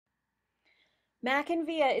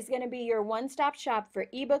MackinVIA is going to be your one-stop shop for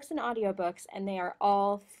ebooks and audiobooks, and they are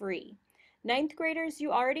all free. Ninth graders,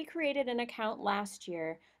 you already created an account last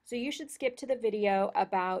year, so you should skip to the video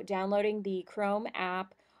about downloading the Chrome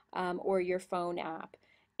app or your phone app.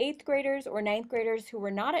 Eighth graders or ninth graders who were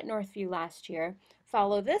not at Northview last year,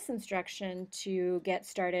 follow this instruction to get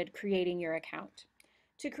started creating your account.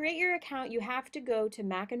 To create your account, you have to go to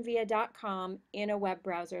MackinVIA.com in a web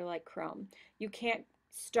browser like Chrome. You can't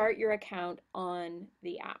start your account on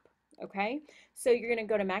the app, okay? So you're going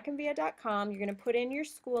to go to MackinVIA.com, you're going to put in your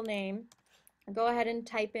school name, go ahead and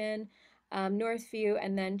type in Northview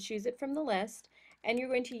and then choose it from the list. And you're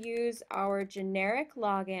going to use our generic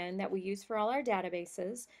login that we use for all our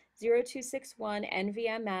databases, 0261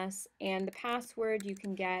 NVMS, and the password you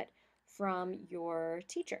can get from your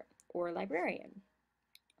teacher or librarian.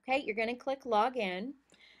 Okay, you're going to click login,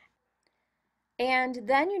 and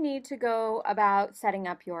then you need to go about setting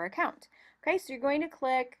up your account. Okay, so you're going to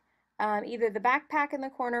click either the backpack in the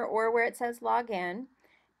corner or where it says login.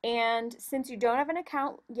 And since you don't have an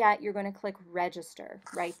account yet, you're going to click register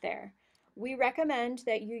right there. We recommend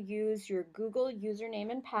that you use your Google username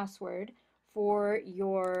and password for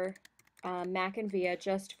your MackinVIA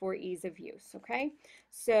just for ease of use, okay?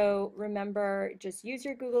 So remember, just use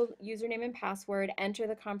your Google username and password, enter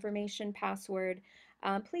the confirmation password.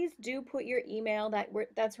 Please do put your email,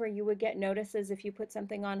 that's where you would get notices if you put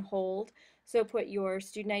something on hold. So put your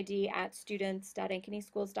student ID at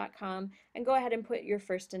students.ankenyschools.com and go ahead and put your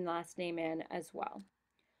first and last name in as well.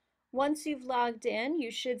 Once you've logged in, you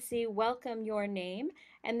should see welcome your name,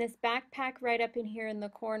 and this backpack right up in here in the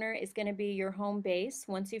corner is going to be your home base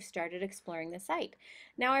once you've started exploring the site.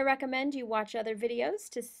 Now I recommend you watch other videos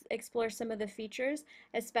to explore some of the features,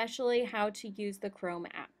 especially how to use the Chrome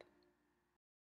app.